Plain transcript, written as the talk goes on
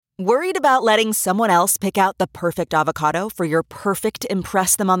Worried about letting someone else pick out the perfect avocado for your perfect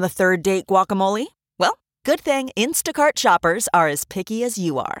impress them on the third date guacamole? Well, good thing Instacart shoppers are as picky as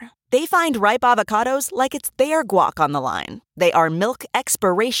you are. They find ripe avocados like it's their guac on the line. They are milk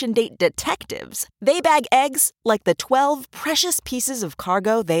expiration date detectives. They bag eggs like the 12 precious pieces of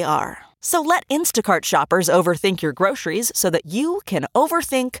cargo they are. So let Instacart shoppers overthink your groceries so that you can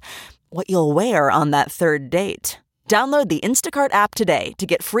overthink what you'll wear on that third date. Download the Instacart app today to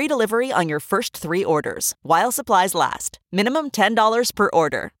get free delivery on your first 3 orders, while supplies last. Minimum $10 per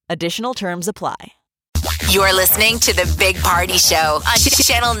order. Additional terms apply. You're listening to the Big Party Show on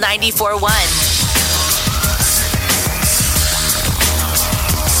Channel 94.1.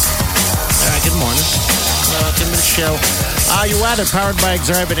 Good morning. Welcome to the show. Your weather powered by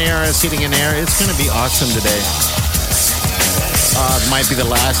Exarban ARS Heating and Air. It's going to be awesome today. It might be the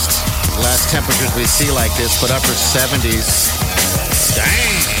last temperatures we see like this, but upper 70s. Dang.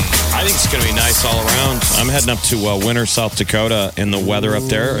 I think it's going to be nice all around. I'm heading up to Winter, South Dakota, and the weather up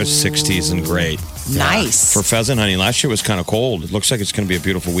there is 60s and great. Nice. For pheasant hunting. Last year was kind of cold. It looks like it's going to be a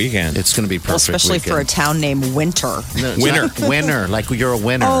beautiful weekend. It's going to be perfect. Well, especially for a town named Winter. No, winner, like you're a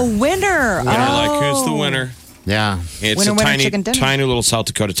winner. Oh, winner. Like, who's the winner? Yeah. It's Winner, a winner, tiny, chicken dinner. tiny little South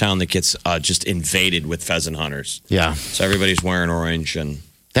Dakota town that gets just invaded with pheasant hunters. Yeah. So everybody's wearing orange and...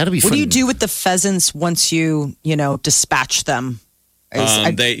 That'll be fun. What do you do with the pheasants once you dispatch them?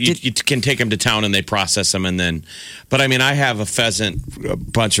 You can take them to town and they process them and then. But I mean, I have a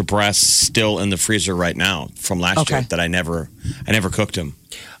bunch of breasts still in the freezer right now from last year that I never cooked them.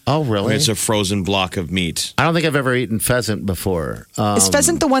 Oh, really? It's a frozen block of meat. I don't think I've ever eaten pheasant before. Is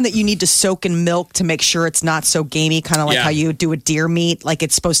pheasant the one that you need to soak in milk to make sure it's not so gamey, kind of like how you do a deer meat? Like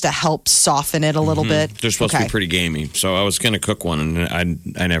it's supposed to help soften it a little bit? They're supposed to be pretty gamey. So I was going to cook one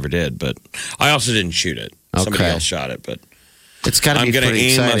and I never did. But I also didn't shoot it. Somebody else shot it. But it's got to be I'm going to aim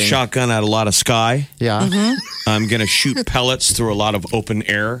exciting. a shotgun at a lot of sky. Yeah. Mm-hmm. I'm going to shoot pellets through a lot of open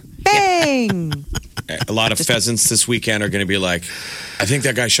air. Bang! A lot of pheasants this weekend are going to be like, I think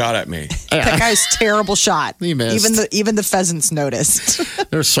that guy shot at me. That guy's terrible shot. He missed. Even the pheasants noticed.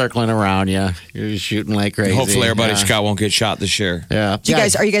 They're circling around you. You're shooting like crazy. Hopefully everybody Scott won't get shot this year. Yeah.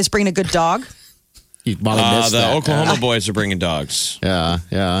 Are you guys bringing a good dog? You probably missed the that. Oklahoma boys are bringing dogs. Yeah.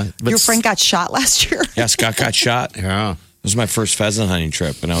 But Your friend got shot last year? Yeah, Scott got shot. Yeah. It was my first pheasant hunting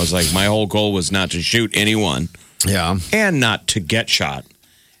trip. And I was like, my whole goal was not to shoot anyone. Yeah. And not to get shot.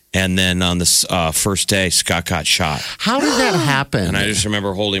 And then on this first day, Scott got shot. How did that happen? And I just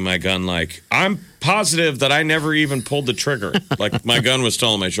remember holding my gun like, I'm positive that I never even pulled the trigger. Like, my gun was still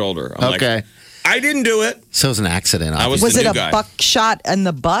on my shoulder. I'm like, I didn't do it. So it was an accident. Was it a buckshot in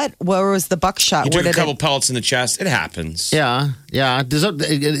the butt? Where was the buckshot? You took a couple pellets in the chest. It happens. Yeah. It just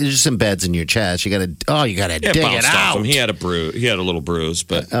embeds in your chest. You got to dig it out. Him. He had a bruise. He had a little bruise,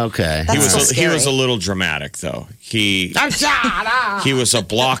 but okay. He was a little dramatic though. He was a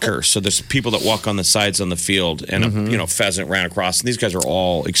blocker. So there's people that walk on the sides on the field, and a pheasant ran across. And these guys are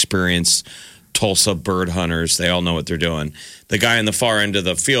all experienced Tulsa bird hunters. They all know what they're doing. The guy in the far end of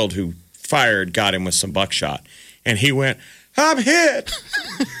the field who fired got him with some buckshot, and he went, I'm hit.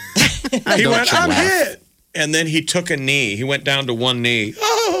 I'm hit. And then he took a knee. He went down to one knee.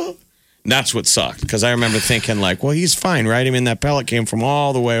 Oh. And that's what sucked, because I remember thinking like, well, he's fine, right? I mean, that pellet came from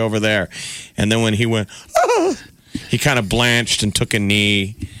all the way over there. And then when he went, oh, he kind of blanched and took a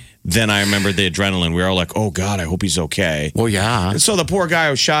knee. Then I remember the adrenaline. We were all like, oh, God, I hope he's okay. Well, yeah. And so the poor guy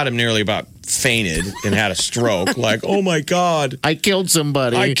who shot him nearly about fainted and had a stroke. Like, oh, my God. I killed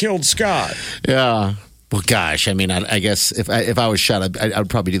somebody. I killed Scott. Yeah. Well, gosh, I mean, I guess if I was shot, I would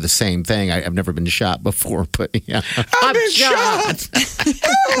probably do the same thing. I've never been shot before, but yeah. I've been shot.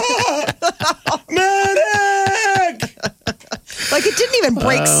 Medic! Like it didn't even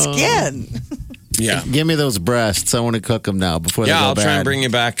break skin. Yeah. Give me those breasts. I want to cook them now before they go bad. Yeah, I'll try and bring you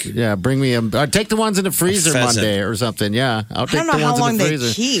back. Yeah, bring me them. Take the ones in the freezer Monday or something. Yeah, I'll take the ones in the freezer. I don't know how long they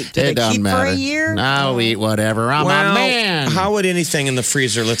keep. Do they keep for a year? I'll eat whatever. I'm a man. How would anything in the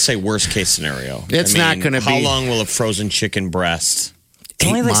freezer, let's say worst case scenario? It's not going to be. How long will a frozen chicken breast? It's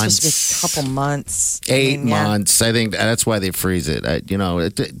only 8 like months. supposed to be a couple months. 8 months. I think that's why they freeze it. You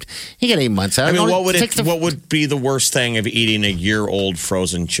get 8 months. What would be the worst thing of eating a year-old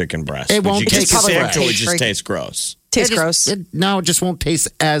frozen chicken breast? It won't taste sick, fresh. or would it just taste gross? Tastes gross. It just won't taste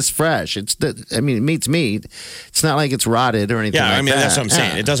as fresh. Meat's meat. It's not like it's rotted or anything. Yeah, like that. that's what I'm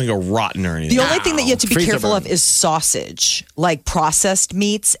saying. It doesn't go rotten or anything. The only thing that you have to be Freezer careful burn. of is sausage, like processed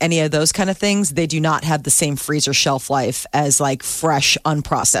meats, any of those kind of things. They do not have the same freezer shelf life as like fresh,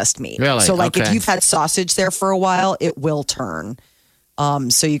 unprocessed meat. Really? So, like if Okay. you've had sausage there for a while, it will turn.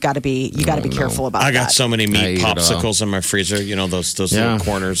 So you got to be careful about that. I got so many meat I eat it all. popsicles in my freezer. You know, those little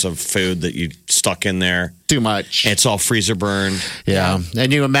corners of food that you stuck in there. Too much. And it's all freezer burned. Yeah.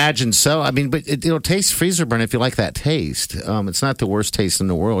 And you imagine but it'll taste freezer burn if you like that taste. It's not the worst taste in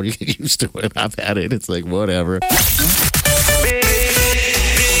the world. You get used to it. I've had it. It's like, whatever. Big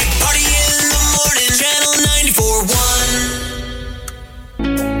Party in the morning, Channel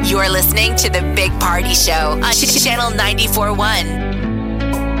 94.1. You're listening to the Big Party Show on Channel 94.1.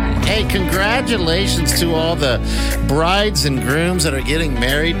 Hey, congratulations to all the brides and grooms that are getting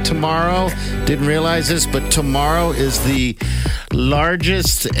married tomorrow. Didn't realize this, but tomorrow is the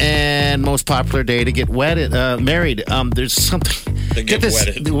largest and most popular day to get married. There's something. Get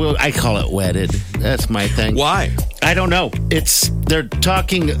wedded. Well, I call it wedded. That's my thing. Why? I don't know. They're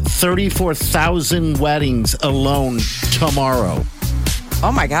talking 34,000 weddings alone tomorrow.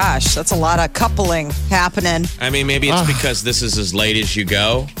 Oh my gosh, that's a lot of coupling happening. I mean, maybe it's because this is as late as you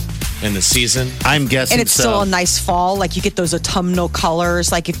go in the season. I'm guessing And it's still a nice fall. Like you get those autumnal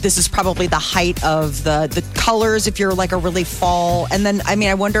colors. Like if this is probably the height of the colors if you're like a really fall. And then, I mean,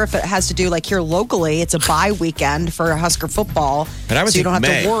 I wonder if it has to do like here locally, it's a bye weekend for Husker football. And I would so you think don't have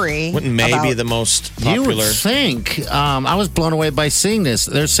May. to worry. Wouldn't May be the most popular? You would think. I was blown away by seeing this.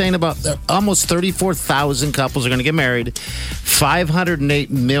 They're saying about almost 34,000 couples are going to get married.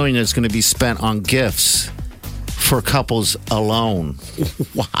 $508 million is going to be spent on gifts for couples alone.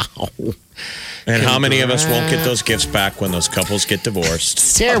 Wow. And how many of us won't get those gifts back when those couples get divorced?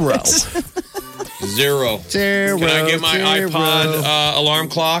 Zero. Zero. Can I get my iPod alarm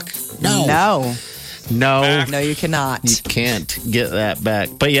clock? No, No. you cannot. You can't get that back.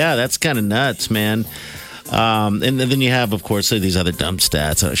 But yeah, that's kind of nuts, man. And then you have, of course, these other dumb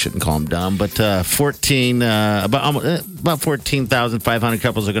stats. I shouldn't call them dumb, but about 14,500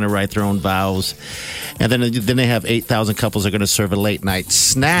 couples are going to write their own vows, and then they have 8,000 couples are going to serve a late night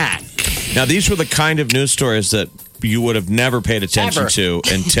snack. Now, these were the kind of news stories that you would have never paid attention to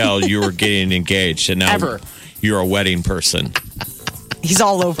until you were getting engaged, and now you're a wedding person. He's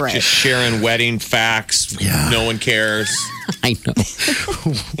all over it. Just sharing wedding facts. Yeah. No one cares. I know.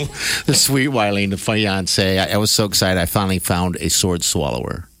 The sweet Wileen, the fiance, I was so excited. I finally found a sword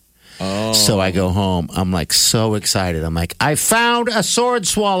swallower. Oh. So I go home. I'm like so excited. I'm like, I found a sword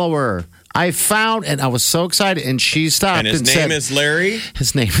swallower. And I was so excited. And she stopped and his said, name is Larry?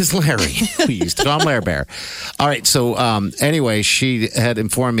 His name is Larry. We used to call him Larry Bear. All right. So anyway, she had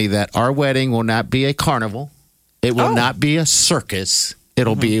informed me that our wedding will not be a carnival. It will not be a circus.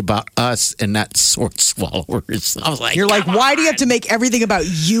 It'll be about us and not sword swallowers. I was like, you're like, why do you have to make everything about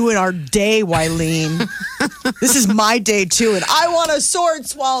you and our day, Wileen? This is my day too, and I want a sword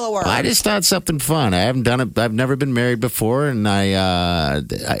swallower. I just thought something fun. I haven't done it. I've never been married before, and I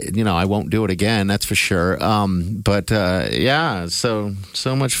won't do it again. That's for sure. Yeah. So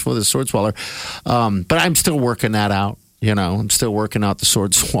much for the sword swallower. But I'm still working that out. I'm still working out the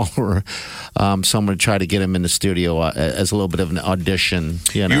sword swallower. So I'm going to try to get him in the studio as a little bit of an audition.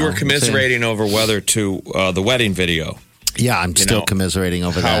 You were commiserating over whether to the wedding video. Yeah, I'm still commiserating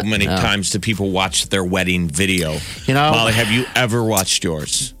over that. How many times do people watch their wedding video? Molly, have you ever watched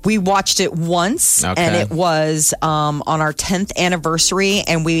yours? We watched it once, and it was on our 10th anniversary,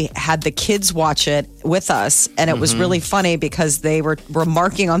 and we had the kids watch it with us, and it was really funny because they were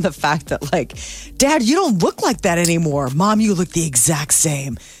remarking on the fact that, like, Dad, you don't look like that anymore. Mom, you look the exact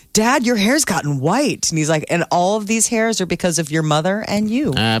same. Dad, your hair's gotten white. And he's like, and all of these hairs are because of your mother and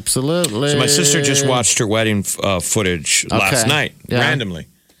you. Absolutely. So my sister just watched her wedding footage last night, randomly.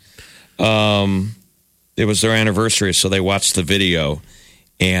 It was their anniversary, so they watched the video.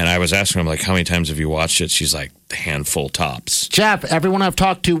 And I was asking them, like, how many times have you watched it? She's like, a handful tops. Jeff, everyone I've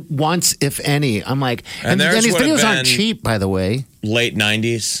talked to once, if any. I'm like, and these videos aren't cheap, by the way. Late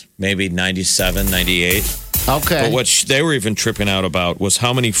 90s, maybe 97, 98. Okay. But what they were even tripping out about was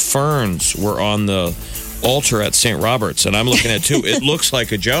how many ferns were on the altar at St. Robert's. And I'm looking at two. It looks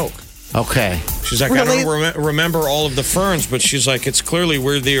like a joke. Okay. She's like, really? I don't remember all of the ferns, but she's like, it's clearly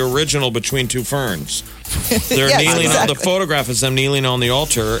we're the original between two ferns. They're kneeling on the photograph is them kneeling on the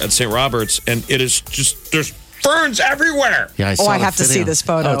altar at St. Robert's, and it is just there's ferns everywhere. Yeah, I have to see this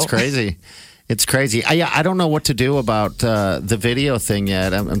photo. Oh, it's crazy. It's crazy. I don't know what to do about the video thing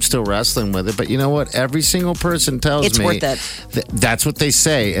yet. I'm still wrestling with it. But you know what? Every single person tells me it's worth it. That's what they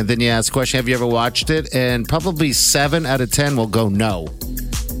say. And then you ask the question, have you ever watched it? And probably 7 out of 10 will go no.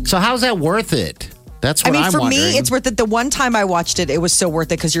 So how's that worth it? That's what I'm wondering. For me, it's worth it. The one time I watched it, it was so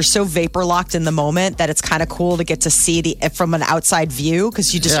worth it because you're so vapor locked in the moment that it's kind of cool to get to see from an outside view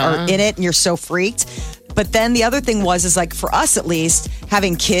because you just are in it and you're so freaked. But then the other thing is like for us at least,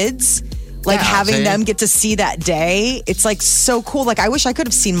 having kids, Like Yeah, having see? them get to see that day, it's like so cool. Like I wish I could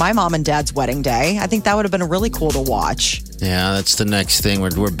have seen my mom and dad's wedding day. I think that would have been really cool to watch. Yeah, that's the next thing.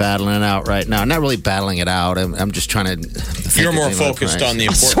 We're battling it out right now. Not really battling it out. I'm just trying to. You're more focused on the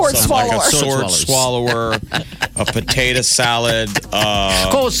importance sword of like a swallower. sword swallower, a potato salad,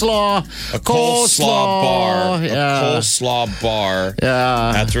 coleslaw, a coleslaw bar, yeah. a coleslaw bar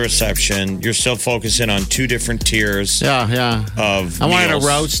Yeah. at the reception. You're still focusing on two different tiers Yeah. of I wanted meals. a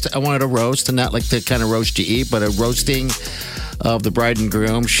roast. I wanted a roast, and not like the kind of roast you eat, but a roasting of the bride and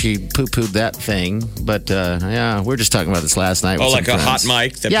groom. She poo-pooed that thing. But yeah, we were just talking about this last night. Oh, with like some a hot friends.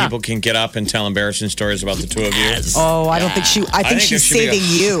 mic that Yeah. people can get up and tell embarrassing stories about the two of you. Oh, I don't think I think there she's should be saving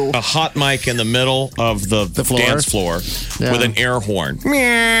you. A hot mic in the middle of the floor? dance floor Yeah. with an air horn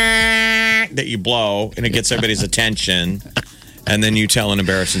that you blow, and it gets everybody's attention. And then you tell an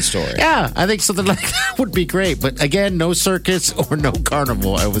embarrassing story. Yeah, I think something like that would be great. But again, no circus or no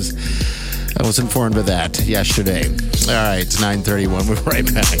carnival. I was informed of that yesterday. All right, it's 9:31. We're right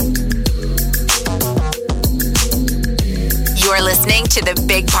back. You're listening to the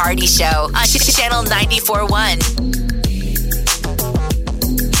Big Party Show on Channel 94.1.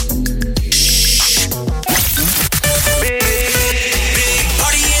 Big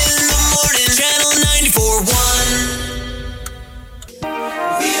Party in the morning. Channel 94.1.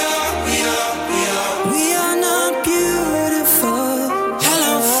 We are not beautiful.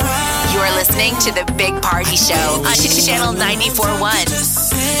 Hello, Friday. You're listening to the Big Party Show on Channel 94.1.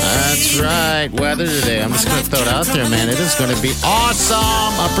 That's right. Weather today. I'm just going to throw it out there, man. It is going to be awesome.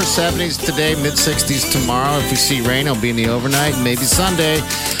 Upper 70s today, mid 60s tomorrow. If we see rain, it'll be in the overnight and maybe Sunday.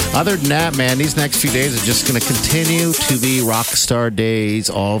 Other than that, man, these next few days are just going to continue to be rock star days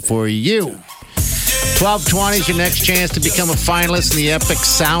all for you. 12:20 is your next chance to become a finalist in the Epic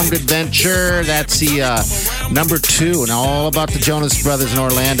Sound Adventure. That's the number 2, and all about the Jonas Brothers in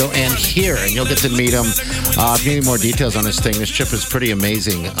Orlando and here. And you'll get to meet them. If you need more details on this thing, this trip is pretty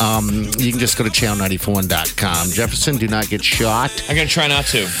amazing. You can just go to channel94.1.com. Jefferson, do not get shot. I'm going to try not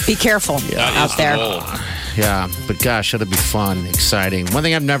to. Be careful That out is there. the goal. Yeah, but gosh, that'll be fun, exciting. One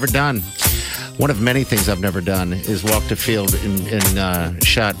thing I've never done, one of many things I've never done, is walk the field and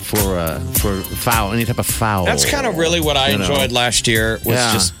shot for foul, any type of foul. That's kind of really what I You know. enjoyed last year was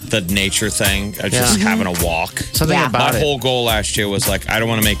Yeah. just the nature thing. Just Yeah. having a walk. Something Yeah. about My it. whole goal last year was like, I don't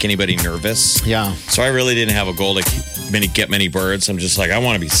want to make anybody nervous. Yeah. So I really didn't have a goal to get many birds. I'm just like, I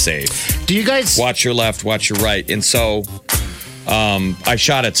want to be safe. Do you guys? Watch your left, watch your right. And so I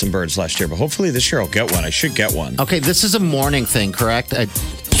shot at some birds last year, but hopefully this year I'll get one. I should get one. Okay, this is a morning thing, correct?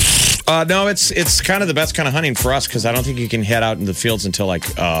 No, it's kind of the best kind of hunting for us because I don't think you can head out in the fields until like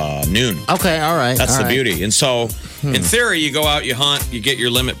noon. Okay, all right. That's all the right. beauty. And so, in theory, you go out, you hunt, you get your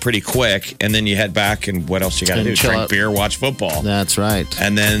limit pretty quick, and then you head back. And what else you got to And do? chill Drink out. beer, watch football, That's right.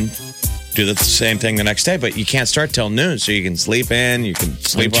 and then do the same thing the next day. But you can't start till noon, so you can sleep in, you can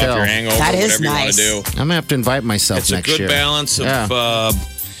sleep And off chill. your hangover, That is whatever you want nice. to do. I'm gonna have to invite myself It's a next good year. balance of Yeah.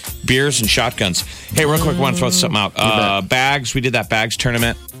 beers and shotguns. Hey, real quick, I want to throw something out. Bags, we did that bags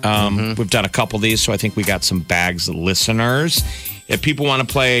tournament. We've done a couple of these, so I think we got some bags listeners. If people want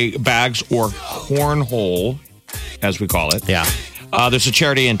to play bags or cornhole, as we call it, Yeah. there's a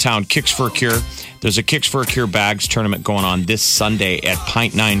charity in town, Kicks for a Cure. There's a Kicks for a Cure bags tournament going on this Sunday at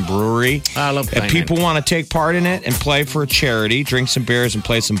Pint 9 Brewery. I love Pint If people 9. want to take part in it and play for a charity, drink some beers and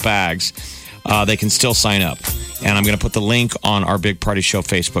play some bags, they can still sign up. And I'm going to put the link on our Big Party Show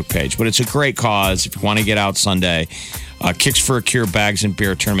Facebook page. But it's a great cause. If you want to get out Sunday, Kicks for a Cure bags and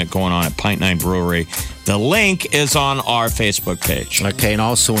beer tournament going on at Pint 9 Brewery. The link is on our Facebook page. Okay, and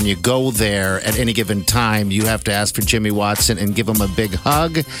also when you go there at any given time, you have to ask for Jimmy Watson and give him a big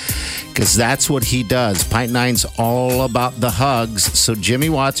hug because that's what he does. Pint Nine's all about the hugs. So Jimmy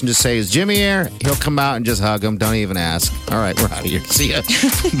Watson, just say, is Jimmy here? He'll come out and just hug him. Don't even ask. All right, we're out of here. See ya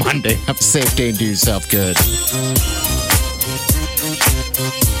Monday. Have a safe day and do yourself good.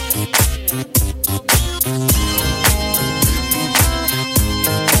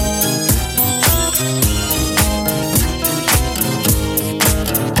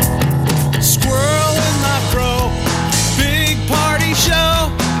 Squirrel in my fro. Big party show.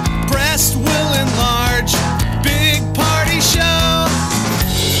 Breast will enlarge. Big party show.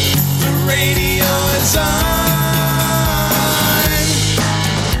 The radio is on.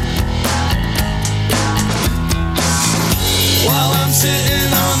 While I'm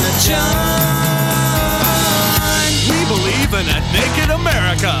sitting on the john. We believe in a naked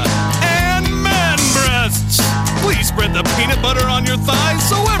America and man breasts. Please spread the peanut butter on your thighs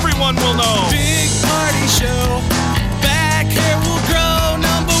so everyone will know. Big party show. Back hair will grow.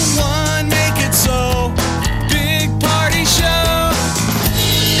 Number one, make it so. Big party show.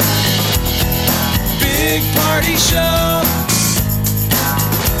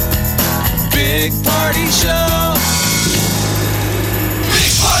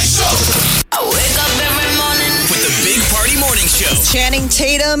 Channing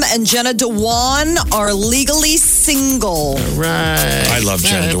Tatum and Jenna Dewan are legally single. Right. I love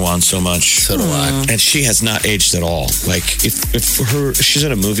Jenna Dewan so much. So do I. And she has not aged at all. Like, if she's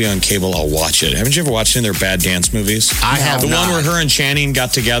in a movie on cable, I'll watch it. Haven't you ever watched any of their bad dance movies? I have The not. one where her and Channing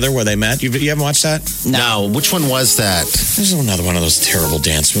got together, where they met? You haven't watched that? No. Which one was that? There's another one of those terrible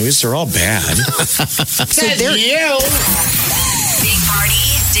dance movies. They're all bad. So they're Big Party,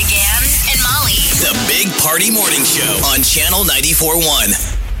 DeGan, and Molly. The Big Party Morning Show on Channel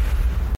 94.1.